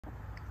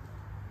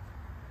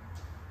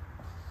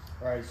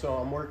All right, so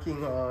I'm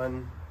working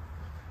on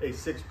a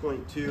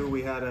 6.2.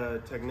 We had a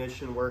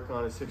technician work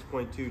on a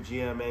 6.2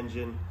 GM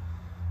engine,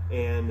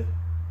 and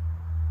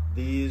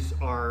these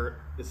are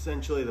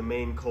essentially the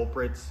main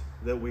culprits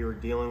that we were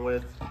dealing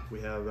with.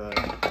 We have,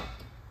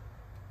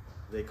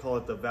 they call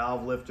it the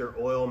valve lifter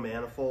oil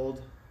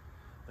manifold,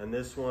 and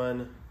this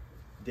one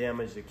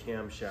damaged the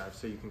camshaft.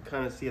 So you can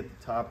kind of see at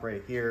the top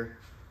right here.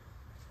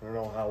 I don't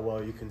know how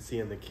well you can see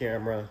in the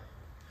camera.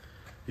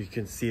 You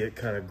can see it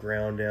kind of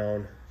ground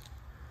down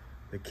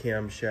the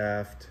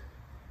camshaft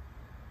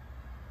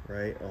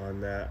right on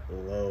that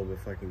lobe,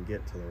 if I can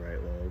get to the right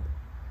lobe.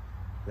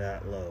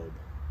 That lobe,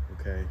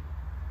 okay?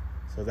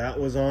 So that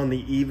was on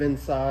the even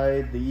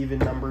side, the even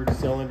numbered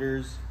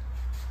cylinders.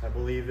 I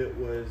believe it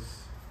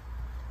was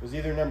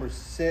either number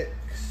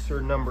 6 or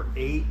number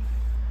 8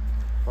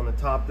 on the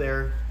top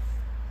there.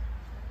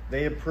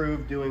 They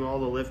approved doing all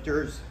the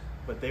lifters,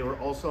 but they were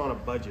also on a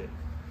budget.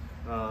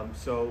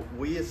 So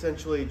we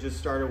essentially just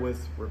started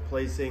with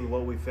replacing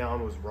what we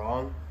found was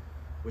wrong,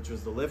 which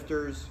was the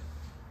lifters,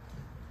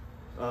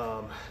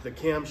 the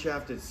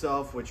camshaft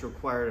itself, which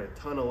required a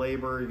ton of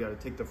labor. You got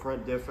to take the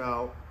front diff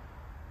out,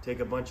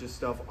 take a bunch of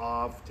stuff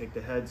off, take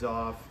the heads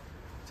off,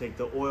 take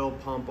the oil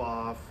pump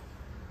off.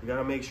 You got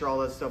to make sure all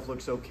that stuff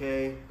looks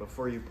okay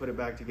before you put it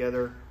back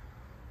together.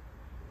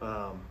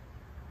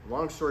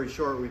 Long story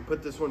short, we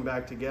put this one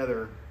back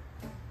together,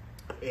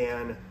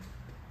 and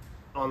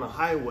on the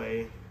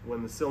highway,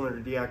 when the cylinder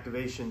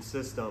deactivation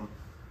system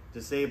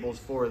disables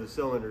 4 of the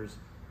cylinders,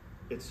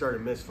 it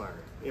started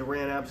misfiring. It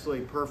ran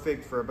absolutely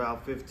perfect for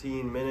about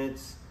 15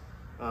 minutes,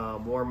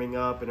 warming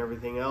up and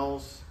everything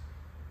else.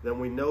 Then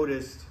we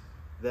noticed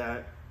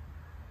that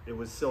it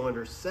was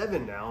cylinder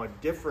 7 now,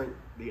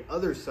 the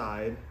other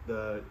side,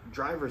 the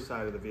driver's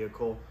side of the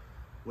vehicle,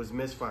 was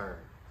misfiring.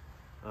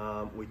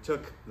 We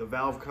took the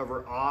valve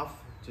cover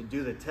off to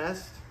do the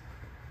test.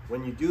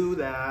 When you do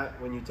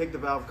that, when you take the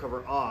valve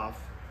cover off,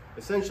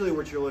 essentially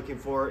what you're looking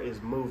for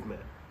is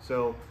movement.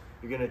 So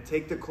you're gonna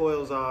take the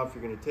coils off,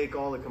 you're gonna take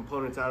all the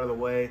components out of the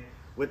way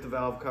with the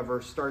valve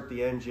cover, start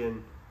the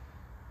engine,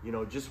 you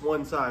know, just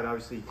one side.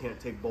 Obviously you can't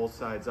take both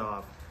sides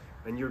off.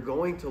 And you're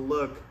going to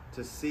look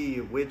to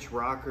see which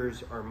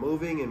rockers are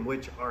moving and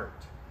which aren't.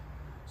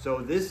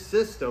 So this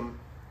system,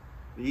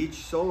 each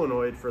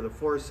solenoid for the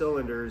 4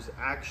 cylinders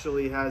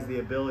actually has the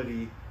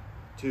ability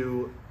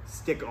to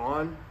stick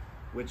on,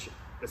 which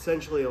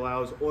essentially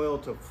allows oil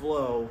to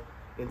flow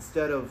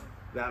instead of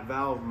that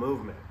valve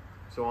movement.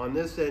 So on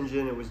this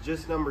engine, it was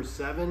just number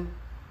 7.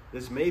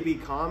 This may be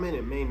common,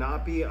 it may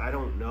not be, I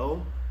don't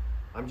know.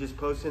 I'm just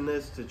posting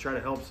this to try to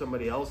help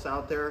somebody else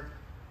out there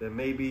that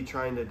may be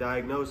trying to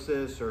diagnose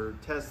this or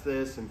test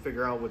this and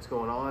figure out what's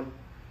going on.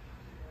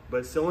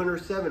 But cylinder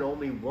 7,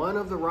 only one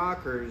of the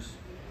rockers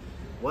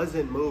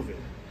wasn't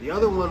moving. The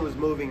other one was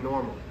moving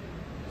normally.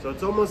 So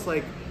it's almost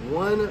like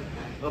one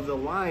of the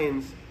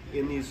lines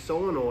in these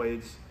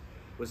solenoids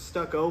was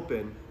stuck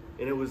open,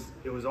 and it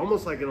was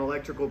almost like an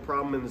electrical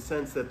problem in the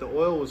sense that the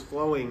oil was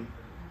flowing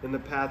in the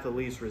path of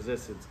least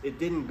resistance. It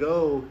didn't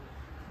go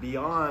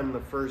beyond the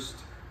first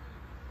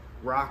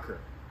rocker.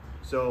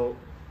 So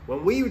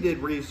when we did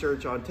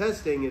research on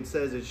testing, it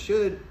says it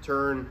should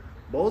turn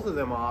both of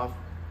them off,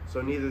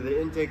 so neither the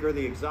intake or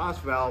the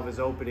exhaust valve is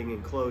opening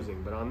and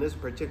closing. But on this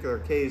particular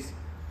case,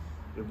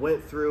 it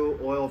went through,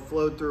 oil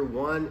flowed through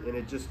one, and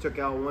it just took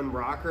out one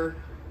rocker,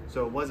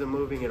 so it wasn't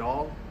moving at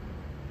all.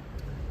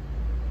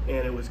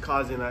 And it was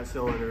causing that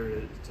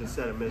cylinder to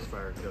set a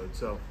misfire code.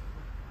 So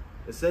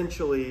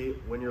essentially,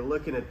 when you're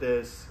looking at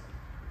this,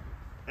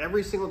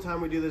 every single time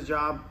we do this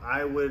job,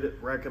 I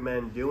would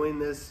recommend doing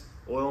this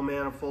oil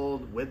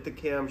manifold with the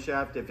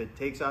camshaft if it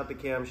takes out the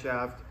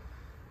camshaft,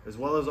 as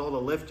well as all the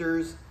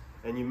lifters.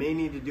 And you may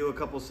need to do a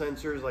couple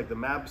sensors like the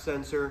map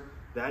sensor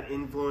that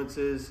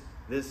influences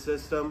this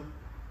system,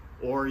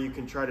 or you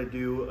can try to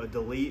do a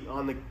delete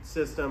on the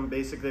system.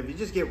 Basically, if you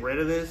just get rid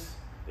of this,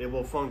 it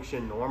will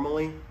function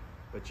normally,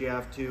 but you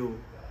have to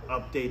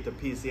update the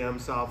PCM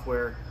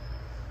software.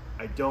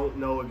 I don't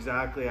know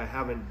exactly, I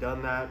haven't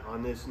done that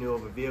on this new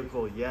of a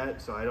vehicle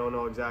yet, so I don't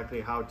know exactly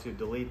how to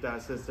delete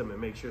that system and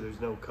make sure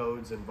there's no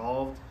codes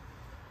involved.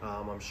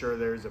 I'm sure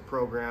there's a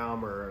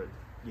program or a,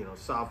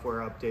 software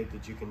update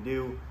that you can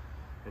do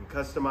and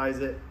customize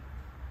it,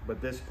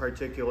 but this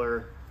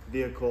particular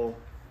vehicle,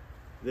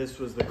 this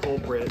was the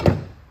culprit.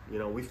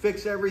 We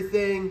fix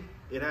everything,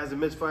 it has a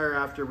misfire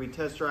after we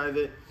test drive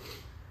it,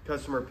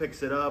 customer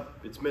picks it up,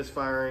 it's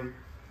misfiring.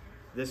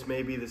 This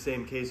may be the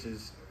same case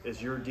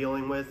as you're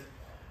dealing with.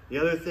 The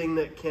other thing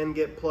that can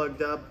get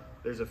plugged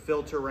up, there's a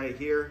filter right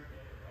here.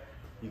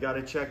 You got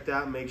to check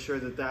that, make sure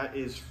that that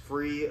is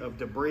free of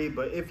debris.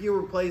 But if you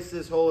replace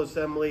this whole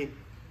assembly,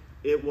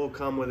 it will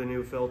come with a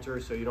new filter,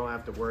 so you don't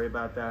have to worry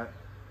about that.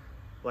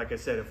 Like I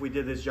said, if we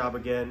did this job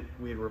again,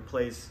 we'd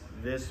replace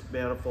this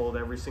manifold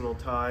every single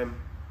time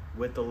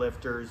with the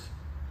lifters,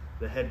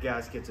 the head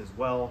gaskets as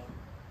well.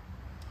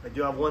 I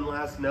do have one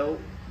last note.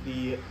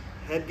 The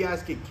head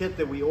gasket kit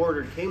that we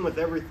ordered came with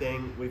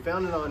everything. We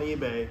found it on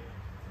eBay.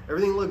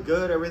 Everything looked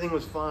good, everything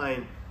was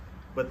fine.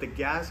 but the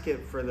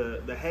gasket for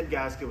the head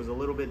gasket was a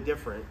little bit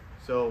different.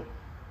 So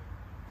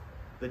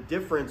the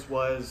difference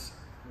was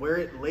where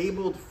it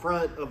labeled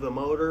front of the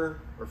motor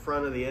or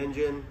front of the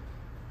engine,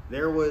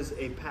 there was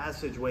a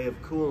passageway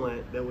of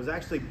coolant that was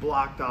actually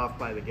blocked off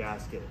by the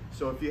gasket.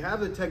 So if you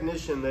have a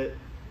technician that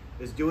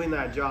is doing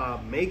that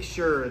job, make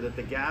sure that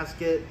the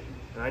gasket,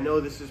 and I know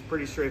this is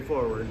pretty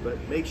straightforward, but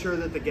make sure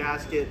that the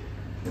gasket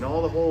and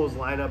all the holes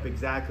line up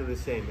exactly the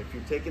same. If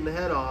you're taking the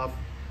head off,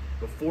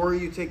 before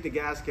you take the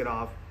gasket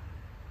off,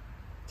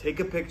 take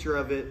a picture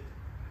of it,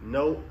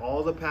 note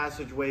all the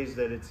passageways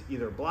that it's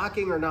either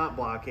blocking or not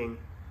blocking,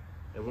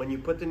 and when you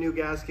put the new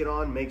gasket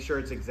on, make sure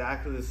it's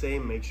exactly the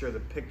same. Make sure the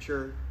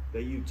picture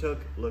that you took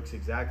looks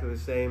exactly the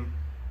same,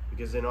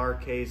 because in our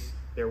case,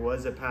 there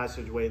was a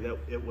passageway that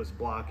it was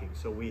blocking.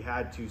 So we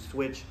had to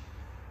switch,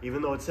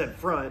 even though it said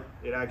front,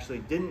 it actually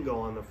didn't go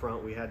on the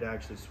front. We had to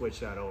actually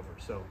switch that over.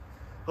 So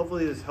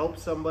hopefully this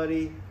helps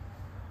somebody,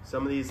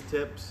 some of these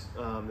tips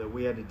that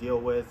we had to deal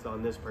with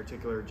on this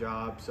particular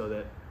job, so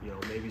that, you know,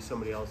 maybe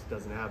somebody else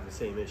doesn't have the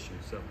same issue.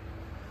 So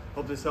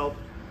hope this helped.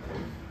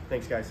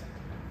 Thanks, guys.